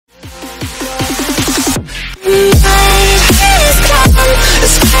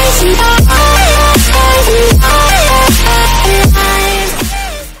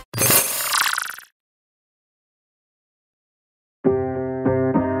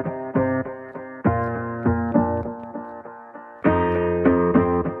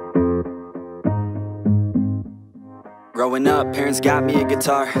Growing up, parents got me a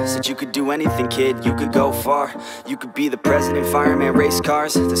guitar. Said you could do anything, kid, you could go far. You could be the president, fireman, race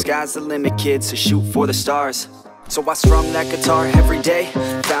cars. The sky's the limit, kid, so shoot for the stars. So I strummed that guitar every day.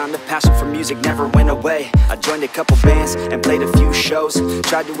 Found a passion for music, never went away. I joined a couple bands and played a few shows.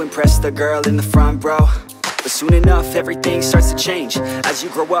 Tried to impress the girl in the front row. But soon enough, everything starts to change. As you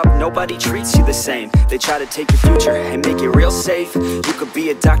grow up, nobody treats you the same. They try to take your future and make it real safe. You could be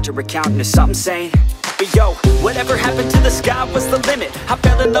a doctor, accountant, or something sane. But yo, whatever happened to the sky was the limit. I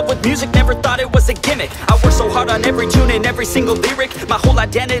fell in love with music, never thought it was a gimmick. I worked so hard on every tune and every single lyric. My whole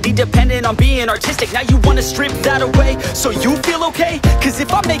identity depended on being artistic. Now you wanna strip that away, so you feel okay? Cause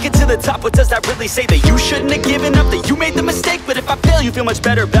if I make it to the top, what does that really say? That you shouldn't have given up, that you made the mistake? But if I fail, you feel much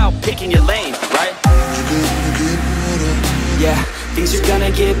better about picking your lane, right? Yeah, things are gonna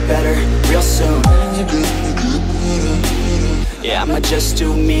get better real soon. Yeah, I'ma just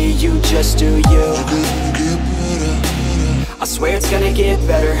do me, you just do you. I swear it's gonna get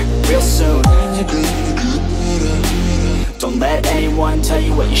better real soon. Don't let anyone tell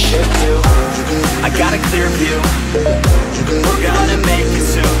you what you should do. I got a clear view, we're gonna make it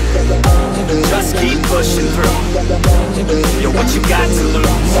soon. Just keep pushing through. You're what you got to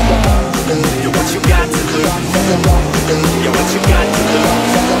lose. You're what you got to lose. You're what you got to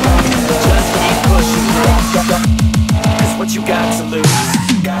lose. Just keep pushing through. Cause what you got to lose.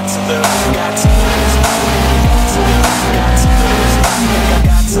 Got to lose. Got to lose. Got to lose.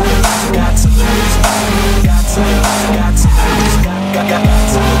 Got to lose. Got to lose. Got to lose. Got to lose.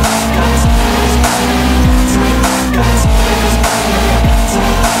 Got to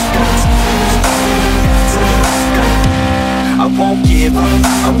lose. I won't give up,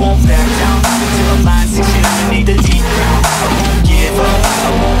 I won't back down until I'm lying 6 feet underneath the deep ground. I won't give up, I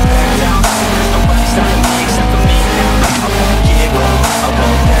won't back down. There's nobody stopping me except for me now. I won't give up, I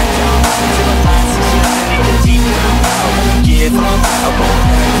won't back down until I'm lying 6 feet underneath the deep ground. I won't give up, I won't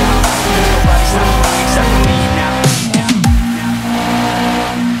back down. There's nobody stopping me except for me now.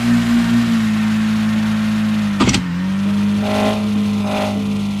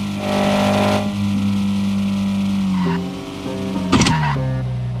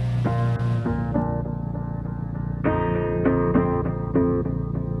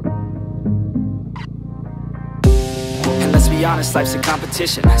 Be honest, life's a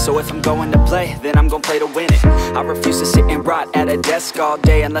competition. So if I'm going to play, then I'm gonna play to win it. I refuse to sit and rot at a desk all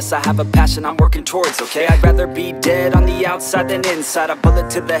day unless I have a passion I'm working towards, okay? I'd rather be dead on the outside than inside. A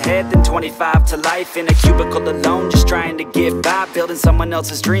bullet to the head than 25 to life in a cubicle alone, just trying to get by, building someone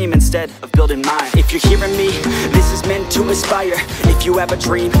else's dream instead of building mine. If you're hearing me, this is meant to inspire. If you have a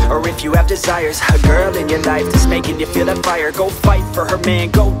dream or if you have desires, a girl in your life that's making you feel that fire, go fight for her man,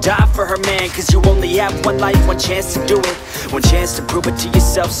 go die for her man. Cause you only have one life, one chance to do it, one chance to prove it to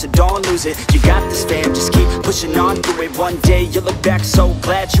yourself, so don't lose it. You got this, fam, just keep pushing on through it. One day you'll look back so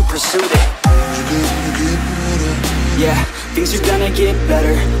glad you pursued it. Yeah, things are gonna get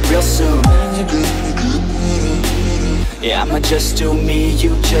better real soon. Yeah, I'ma just do me,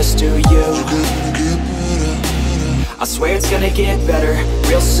 you just do you. I swear it's gonna get better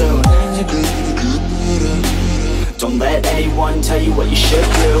real soon. Don't let anyone tell you what you should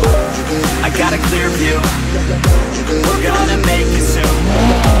do. I got a clear view, we're gonna make it soon.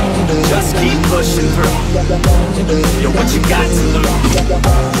 Just keep pushing through. You're what you got to lose.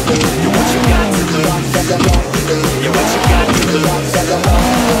 You're what you got to lose. You're what you got to lose.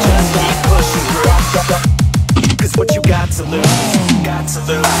 Just keep pushing through. Cause what you got to lose. Got to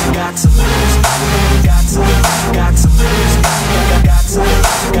lose. Got to lose. Got to lose. Got to lose.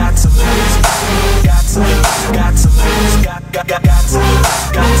 Got to lose. Got to lose. Got to lose. Got to lose. Got to lose. Got to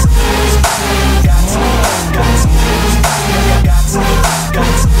lose. Got to lose. Got to lose. Got to lose. Got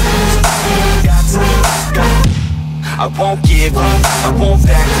to lose. Got to lose. I won't give up, I won't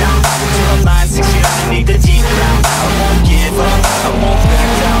back down until I'm lying 6 feet underneath the deep ground. I won't give up, I won't back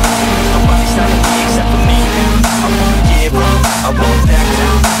down. There's nobody stopping me except for me now. I won't give up, I won't back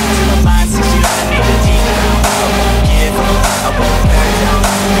down until I'm lying 6 feet underneath the deep ground. I won't give up, I won't back down.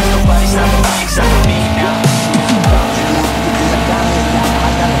 There's nobody stopping me except for me now. I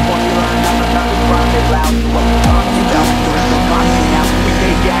got the formula and I'm about to run it loud. What we talking about? There's no boxing now. We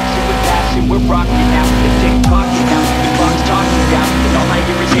take action with passion. We're rocking now. The tick talking now. The clock's talking down. And all I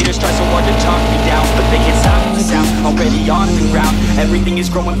hear is haters try so hard to talk me down, but they can't stop the sound. Already on the ground. Everything is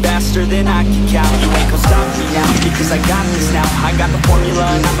growing faster than I can count. You ain't gonna stop me now because I got this now. I got the formula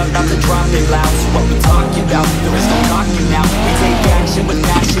and I'm about to drop it loud. So what we talking about? There is no talking now. We take action with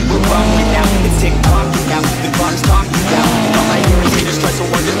passion. We're rocking now. It's tick talking now. The clock's talking down. And all I hear is haters try so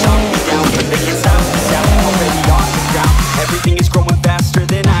hard to talk me down, but they can't stop the sound. Already on the ground. Everything is growing faster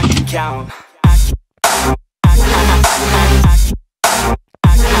than I can count.